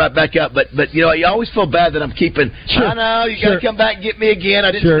 you get right back up, but you always feel bad that I'm keeping. I know you got to come back and get me again.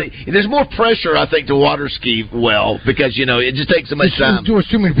 There's more pressure, I think, to water ski well because it just takes so much time. There's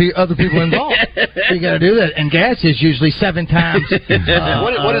too many other people involved. You got to do that, and gas is usually 7 times.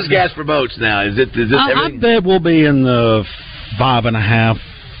 What is gas for boats now? Is it I bet we'll be in the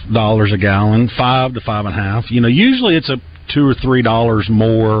 $5.50 a gallon, $5 to $5.50. Usually it's $2 or $3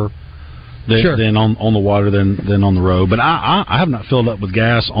 more than on the water than on the road. But I have not filled up with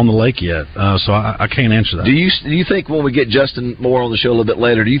gas on the lake yet, so I can't answer that. Do you think when we get Justin Moore on the show a little bit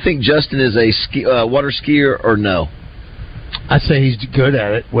later, do you think Justin is a water skier or no? I'd say he's good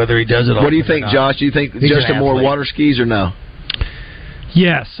at it, whether he does it. What do you think, Josh? Do you think Justin Moore water skis or no?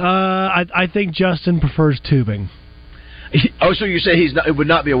 Yes, I think Justin prefers tubing. Oh, so you say it would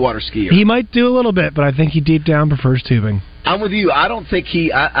not be a water skier? He might do a little bit, but I think he deep down prefers tubing. I'm with you. I don't think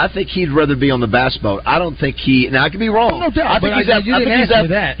I think he'd rather be on the bass boat. I don't think he. Now I could be wrong. No doubt. I think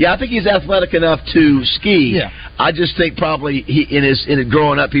he's athletic enough to ski. Yeah. I just think probably in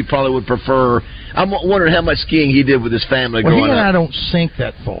growing up he probably would prefer. I'm wondering how much skiing he did with his family growing up. He and I don't sink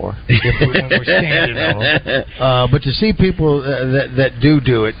that far when we're standing on. But to see people that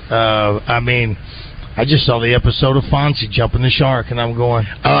do it, I mean. I just saw the episode of Fonzie jumping the shark, and I'm going.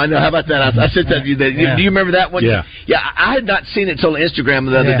 Oh, I know. How about that? I sent that to you. Do you remember that one? Yeah. Yeah. I had not seen it until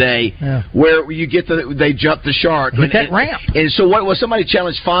Instagram the other day, where you get they jump the shark. Hit that ramp. And so what was somebody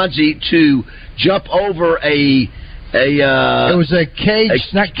challenged Fonzie to jump over it was a cage,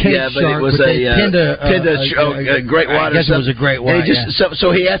 not cage yeah, but shark, it was but a great water. I guess it was a great water.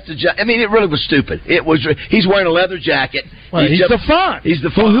 So he has to jump. I mean, it really was stupid. It was. He's wearing a leather jacket. Well, he's the Fonz. He's the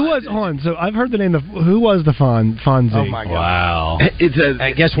Fonz. Well, who was? Hold on. So I've heard the name of who was the Fonzie? Oh my God! Wow.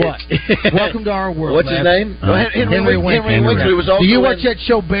 Guess what? Welcome to our world. What's his name? Henry Winkley was also. Do you watch that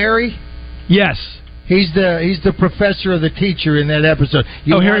show Barry? Yes. He's the professor or the teacher in that episode.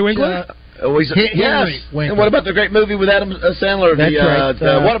 Henry Winkler? Yes. And what about the great movie with Adam Sandler? That's right.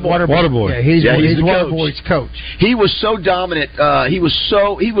 Waterboy. Yeah, he's the Waterboy's coach. He was so dominant. He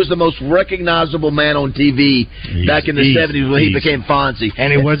was the most recognizable man on TV back in the 70s when he became Fonzie.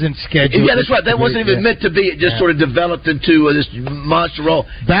 And it wasn't scheduled. Yeah, that's right. That wasn't even meant to be. It just sort of developed into this monster role.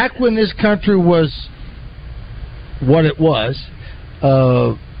 Back when this country was what it was,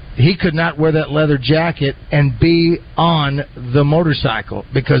 he could not wear that leather jacket and be on the motorcycle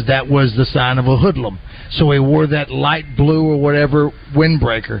because that was the sign of a hoodlum. So he wore that light blue or whatever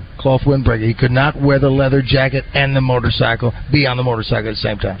cloth windbreaker. He could not wear the leather jacket and the motorcycle, be on the motorcycle at the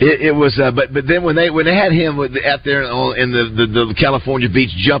same time. It was, but then when they had him out there in the California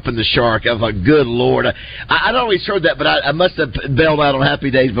beach jumping the shark, I was like, good Lord. I'd always heard that, but I must have bailed out on Happy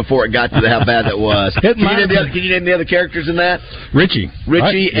Days before it got to how bad that was. Can you name the other characters in that? Richie.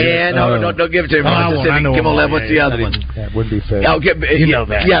 And don't give it to him. Come on, Lev. What's the other one? That would be fair. You know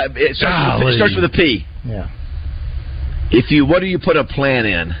that. Yeah, it starts with a P. Yeah. What do you put a plan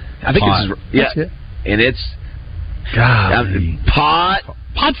in? I think it's and it's Potsy.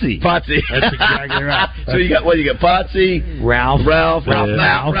 That's exactly right. So you got Potsy, Ralph Mouth.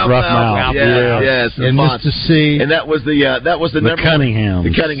 Yes, and Mr. C. And that was the Cunninghams.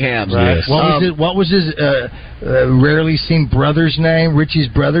 The Cunninghams. Right. Yes. What was his rarely seen brother's name? Richie's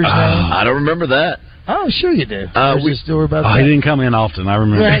brother's name? I don't remember that. Oh, sure you do. There's a story about that. He didn't come in often. I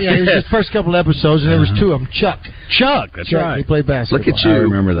remember. Yeah, it was the first couple episodes, and there was two of them. Chuck, that's right. He played basketball. Look at you. I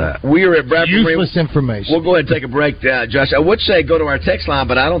remember that. We are at Bradford. Useless information. We'll go ahead and take a break, Josh. I would say go to our text line,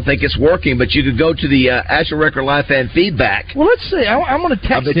 but I don't think it's working. But you could go to the Asher Record Live fan feedback. Well, let's see. I'm going to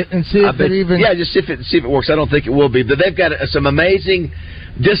text it and see if it even. Yeah, just see if it works. I don't think it will be, but they've got some amazing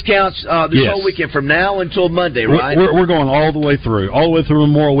discounts this whole weekend from now until Monday, right? We're going all the way through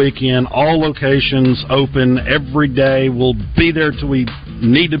Memorial Weekend. All locations open every day. We'll be there till we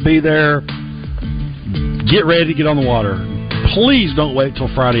need to be there. Get ready to get on the water. Please don't wait till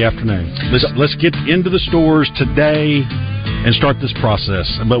Friday afternoon. Let's get into the stores today and start this process.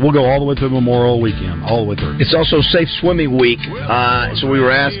 But we'll go all the way through Memorial Weekend, all the way through. It's also Safe Swimming Week, so we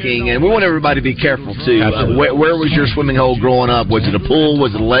were asking, and we want everybody to be careful, too. Where was your swimming hole growing up? Was it a pool?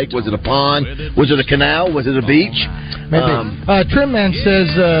 Was it a lake? Was it a pond? Was it a canal? Was it a beach? Maybe. Trimman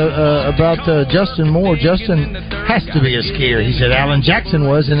says about Justin Moore, Justin has to be a skier. He said Alan Jackson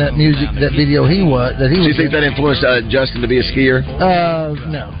was in that video he was. Do you think that influenced Justin to be a skier?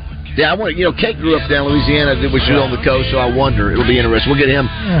 No. Yeah, I want Kate grew up down in Louisiana, which is on the coast, so I wonder. It'll be interesting. We'll get him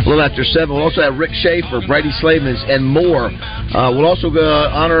a little after 7. We'll also have Rick Schaefer, Brady Slavens, and more. We'll also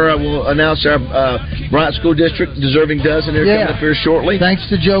we'll announce our Bryant School District Deserving Dozen here coming up here shortly. Thanks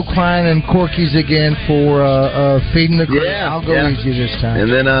to Joe Klein and Corky's again for feeding the crew. I'll go easy this time. And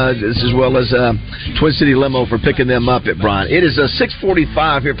then as well as Twin City Limo for picking them up at Bryant. It is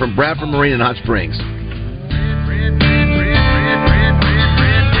 6:45 here from Bradford Marine in Hot Springs.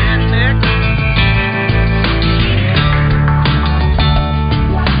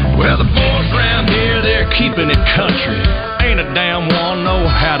 Well, the boys around here, they're keeping it country. Ain't a damn one know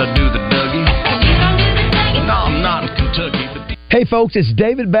how to do the Dougie. No, I'm not in Kentucky, but... Hey folks, it's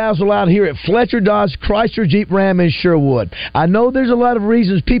David Basil out here at Fletcher Dodge Chrysler Jeep Ram in Sherwood. I know there's a lot of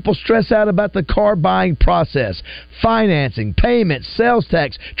reasons people stress out about the car buying process. Financing, payments, sales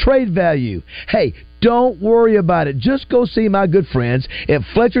tax, trade value. Hey, don't worry about it. Just go see my good friends at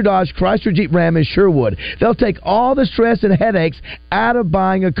Fletcher Dodge Chrysler Jeep Ram in Sherwood. They'll take all the stress and headaches out of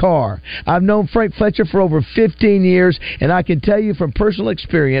buying a car. I've known Frank Fletcher for over 15 years, and I can tell you from personal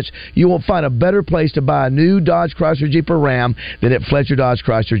experience, you won't find a better place to buy a new Dodge Chrysler Jeep or Ram than at Fletcher Dodge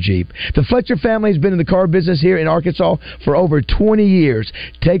Chrysler Jeep. The Fletcher family has been in the car business here in Arkansas for over 20 years.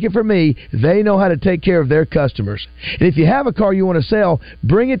 Take it from me, they know how to take care of their customers. And if you have a car you want to sell,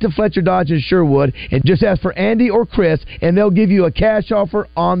 bring it to Fletcher Dodge in Sherwood and just ask for Andy or Chris, and they'll give you a cash offer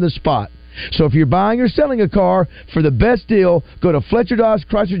on the spot. So if you're buying or selling a car, for the best deal, go to Fletcher Dodge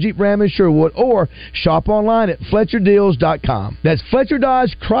Chrysler Jeep Ram in Sherwood or shop online at FletcherDeals.com. That's Fletcher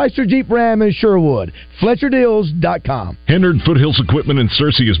Dodge Chrysler Jeep Ram in Sherwood. FletcherDeals.com. Hennard Foothills Equipment in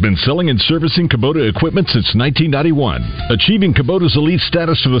Searcy has been selling and servicing Kubota equipment since 1991. Achieving Kubota's elite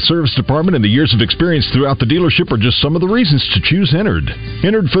status for the service department and the years of experience throughout the dealership are just some of the reasons to choose Hennard.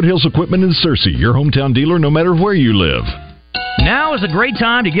 Hennard Foothills Equipment in Searcy, your hometown dealer no matter where you live. Now is a great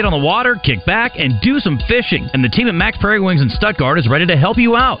time to get on the water, kick back, and do some fishing. And the team at Max Prairie Wings in Stuttgart is ready to help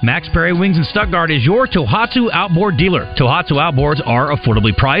you out. Max Prairie Wings in Stuttgart is your Tohatsu outboard dealer. Tohatsu outboards are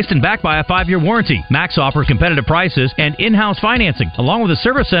affordably priced and backed by a 5-year warranty. Max offers competitive prices and in-house financing, along with a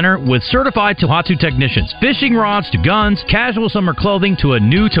service center with certified Tohatsu technicians. Fishing rods to guns, casual summer clothing to a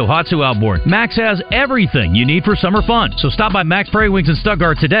new Tohatsu outboard. Max has everything you need for summer fun. So stop by Max Prairie Wings in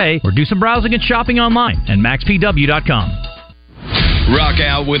Stuttgart today or do some browsing and shopping online at maxpw.com. Rock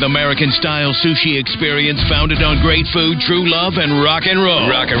out with American-style sushi experience founded on great food, true love, and rock and roll.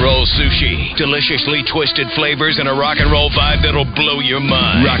 Rock and roll sushi. Deliciously twisted flavors and a rock and roll vibe that'll blow your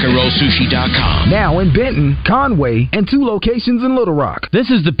mind. RockandRollSushi.com. Now in Benton, Conway, and 2 locations in Little Rock. This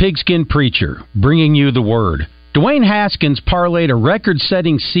is the Pigskin Preacher, bringing you the word. Dwayne Haskins parlayed a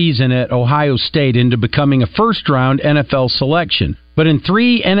record-setting season at Ohio State into becoming a first-round NFL selection. But in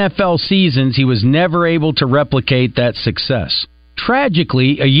 3 NFL seasons, he was never able to replicate that success.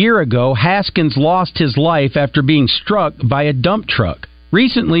 Tragically, a year ago, Haskins lost his life after being struck by a dump truck.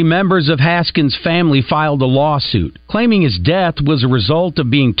 Recently, members of Haskins' family filed a lawsuit, claiming his death was a result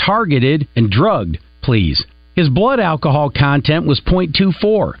of being targeted and drugged. Please. His blood alcohol content was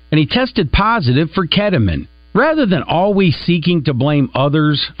 0.24, and he tested positive for ketamine. Rather than always seeking to blame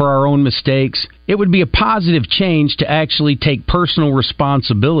others for our own mistakes, it would be a positive change to actually take personal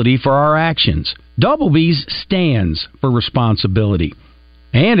responsibility for our actions. Doublebee's stands for responsibility.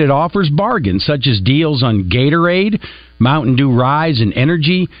 And it offers bargains such as deals on Gatorade, Mountain Dew Rise and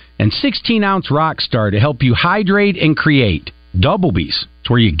Energy, and 16-ounce Rockstar to help you hydrate and create. Doublebee's. It's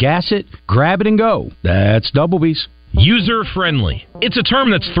where you gas it, grab it, and go. That's Doublebee's. User-friendly. It's a term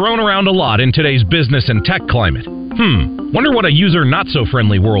that's thrown around a lot in today's business and tech climate. Wonder what a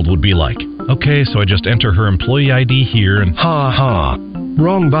user-not-so-friendly world would be like. Okay, so I just enter her employee ID here and... Ha.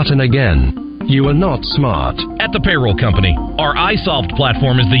 Wrong button again. You are not smart. At the payroll company, our iSolved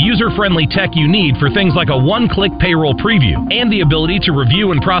platform is the user-friendly tech you need for things like a one-click payroll preview and the ability to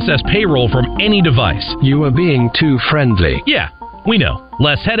review and process payroll from any device. You are being too friendly. Yeah, we know.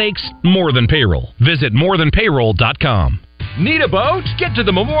 Less headaches, more than payroll. Visit morethanpayroll.com. Need a boat? Get to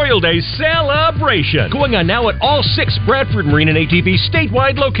the Memorial Day celebration. Going on now at all 6 Bradford Marine and ATV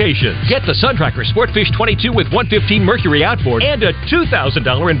statewide locations. Get the Suntracker Sportfish 22 with 115 Mercury outboard and a $2,000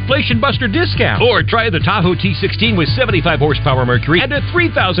 Inflation Buster discount. Or try the Tahoe T16 with 75 horsepower Mercury and a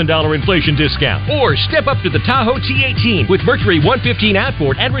 $3,000 inflation discount. Or step up to the Tahoe T18 with Mercury 115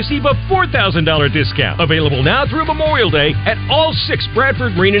 outboard and receive a $4,000 discount. Available now through Memorial Day at all 6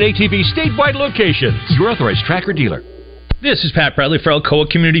 Bradford Marine and ATV statewide locations. Your authorized tracker dealer. This is Pat Bradley for Alcoa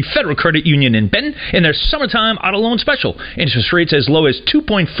Community Federal Credit Union in Benton in their summertime auto loan special. Interest rates as low as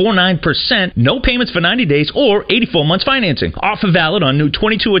 2.49%, no payments for 90 days or 84 months financing. Offer valid on new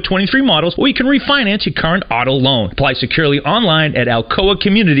 22 or 23 models, or you can refinance your current auto loan. Apply securely online at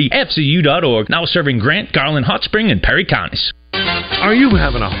alcoacommunityfcu.org. Now serving Grant, Garland, Hot Spring, and Perry counties. Are you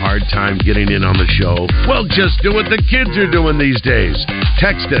having a hard time getting in on the show? Well, just do what the kids are doing these days.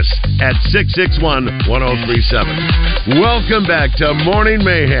 Text us at 661-1037. Welcome back to Morning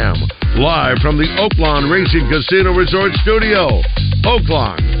Mayhem, live from the Oaklawn Racing Casino Resort Studio.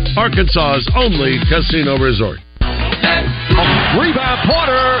 Oaklawn, Arkansas's only casino resort. Rebound,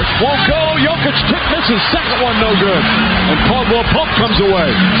 Porter won't go. Jokic misses. Second one, no good. And Caldwell Pope comes away.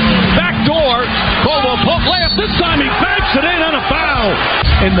 Back door. Caldwell Pope layup. This time he banks it in on a foul.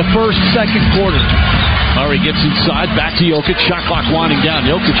 In the second quarter. Murray gets inside. Back to Jokic. Shot clock winding down.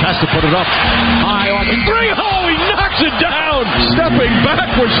 Jokic has to put it up. High off the three. Oh, he knocks it down. Stepping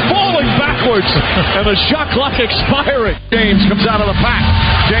backwards. Falling backwards. And the shot clock expiring. James comes out of the pack.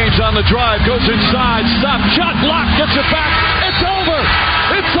 James on the drive. Goes inside. Stop. Shot block. Gets it back. It's over.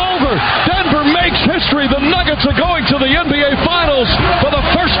 It's over. Denver makes history. The Nuggets are going to the NBA Finals for the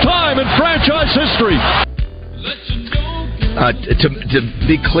first time in franchise history. To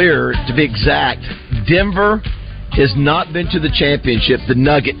be clear, to be exact, Denver has not been to the championship, the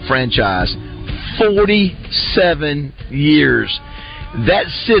Nugget franchise, 47 years. That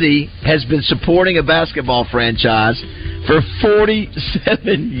city has been supporting a basketball franchise for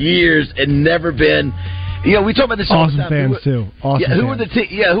 47 years and never been. You know, we talk about this all the time. Awesome fans, too. Awesome who are the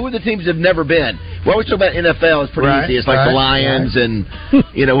teams that have never been? Well, we talk about NFL. It's pretty easy. It's like the Lions and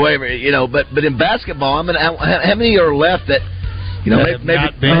whatever. But in basketball, I mean, how many are left that they've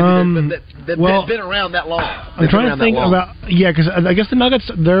been around that long? I'm trying to think about because I guess the Nuggets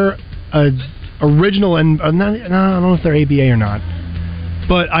they're original and I don't know if they're ABA or not,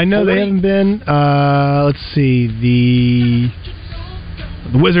 but I know they haven't been. Let's see, the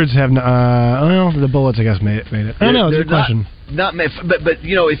Wizards have. The Bullets I guess made it. I don't know. It's a good question. Not, but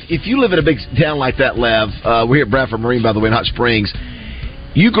if you live in a big town like that, Lev, we're here at Bradford Marine, by the way, in Hot Springs.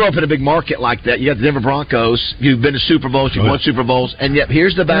 You grow up in a big market like that. You got the Denver Broncos. You've been to Super Bowls. You've won Super Bowls, and yet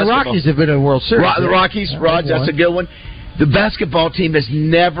here's the basketball. And the Rockies have been in the World Series. The Rockies, Rod, that's a good one. The basketball team has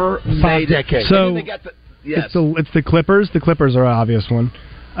never made decades. So it's the Clippers. The Clippers are an obvious one.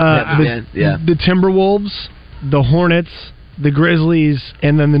 The Timberwolves, the Hornets, the Grizzlies,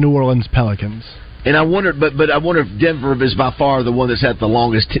 and then the New Orleans Pelicans. And I wonder, but I wonder if Denver is by far the one that's had the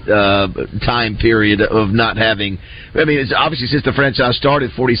longest time period of not having. I mean, it's obviously since the franchise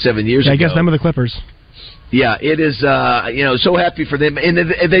started 47 years ago. I guess them are the Clippers. Yeah, it is. So happy for them, and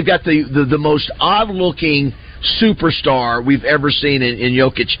they've got the most odd-looking superstar we've ever seen in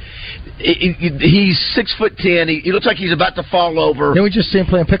Jokic. He's 6'10". He looks like he's about to fall over. Didn't we just see him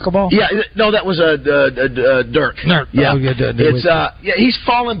playing pickleball? Yeah, no, that was Dirk. Yeah, he's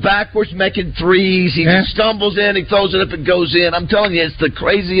falling backwards, making threes. He stumbles in, he throws it up, and goes in. I'm telling you, it's the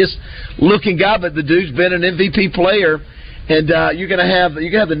craziest looking guy, but the dude's been an MVP player. And you're gonna have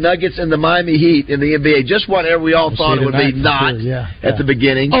the Nuggets and the Miami Heat in the NBA. Just whatever we all thought it would be, not at the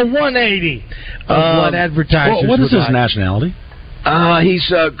beginning. 180. What advertisers? What is his nationality?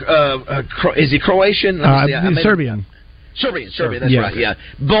 He's is he Croatian? Serbian. Serbian, that's right, yeah.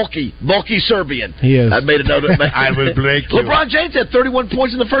 Bulky Serbian. He is. I made a note of it. I will break you. LeBron James had 31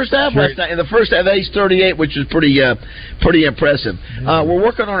 points in the first half last night. In the first half, he's 38, which is pretty impressive. We're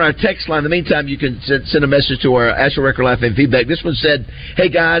working on our text line. In the meantime, you can send a message to our Astro Record Life and Feedback. This one said, hey,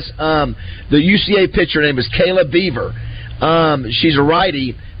 guys, the UCA pitcher name is Kayla Beaver. She's a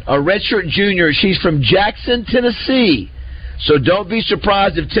righty, a redshirt junior. She's from Jackson, Tennessee. So don't be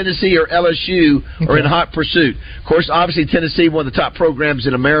surprised if Tennessee or LSU are in hot pursuit. Of course, obviously, Tennessee, one of the top programs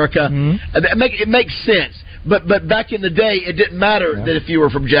in America. It makes sense. But back in the day, it didn't matter that if you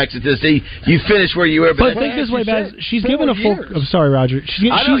were from Jackson, Tennessee, you finished where you were. But think this way, Baz. She's given a full. I'm sorry, Roger.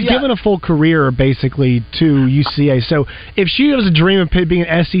 She's given a full career basically to UCA. So if she has a dream of being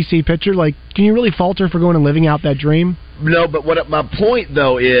an SEC pitcher, can you really fault her for going and living out that dream? No, but what my point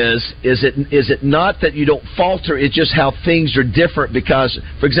though is it not that you don't falter? It's just how things are different. Because,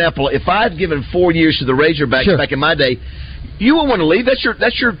 for example, if I've given 4 years to the Razorbacks back in my day, you won't want to leave. That's your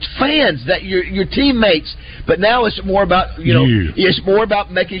fans, your teammates. But now it's more about it's more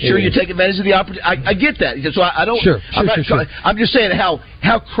about making sure you take advantage of the opportunity. I get that. So I don't. I'm just saying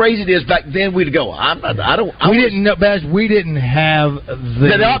how crazy it is back then. We'd go. We didn't know, Baz. We didn't have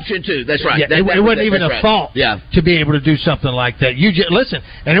the option to. That's right. Yeah, it wasn't even a thought. To be able to do something like that. You just listen,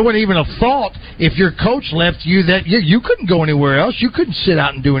 and it wasn't even a thought if your coach left you that you couldn't go anywhere else. You couldn't sit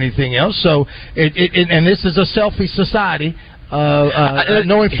out and do anything else. So and this is a selfish society.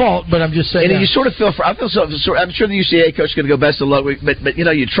 Knowing fault, but I'm just saying. And you sort of feel for. I'm sure the UCA coach is going to go best of luck. But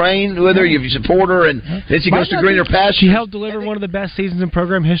you train with her, you support her, and then she goes to greener pastures. She helped deliver one of the best seasons in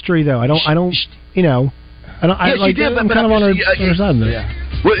program history, though. I don't. I'm kind of on her side of this.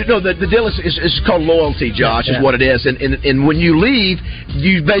 Well, no, the deal is called loyalty, Josh, is what it is. And when you leave,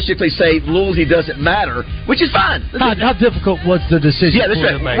 you basically say loyalty doesn't matter, which is fine. How difficult was the decision? Yeah, that's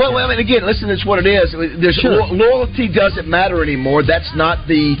right. Well, I mean, again, listen, that's what it is. Loyalty doesn't matter anymore. That's not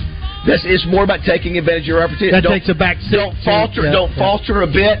the... It's more about taking advantage of your opportunity. That takes a back seat. Don't falter a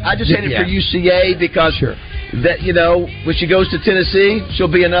bit. I just hate it for UCA because... That when she goes to Tennessee,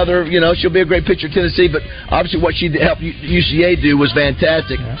 she'll be another. She'll be a great pitcher at Tennessee. But obviously, what she helped UCA do was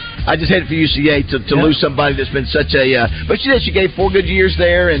fantastic. I just hate it for UCA to lose somebody that's been such a. But she gave 4 good years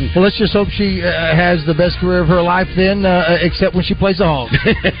there, and let's just hope she has the best career of her life then, except when she plays the Hogs.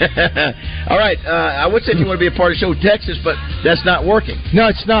 All right, I would say if you want to be a part of the show, Texas, but that's not working.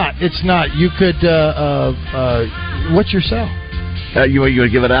 No, it's not. It's not. You could. What's your cell? You want to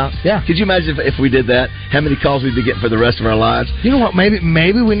give it out? Yeah. Could you imagine if we did that? How many calls we'd be getting for the rest of our lives? You know what? Maybe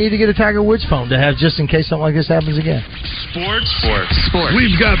we need to get a Tiger Woods phone to have just in case something like this happens again. Sports.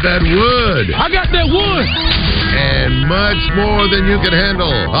 We've got that wood. I got that wood. And much more than you can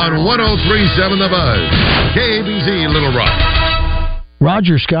handle on 103.7 The Buzz. KBZ Little Rock.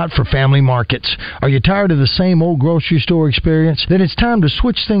 Roger Scott for Family Markets. Are you tired of the same old grocery store experience? Then it's time to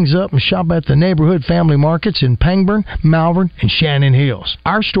switch things up and shop at the neighborhood family markets in Pangburn, Malvern, and Shannon Hills.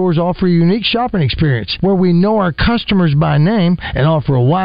 Our stores offer a unique shopping experience where we know our customers by name and offer a wide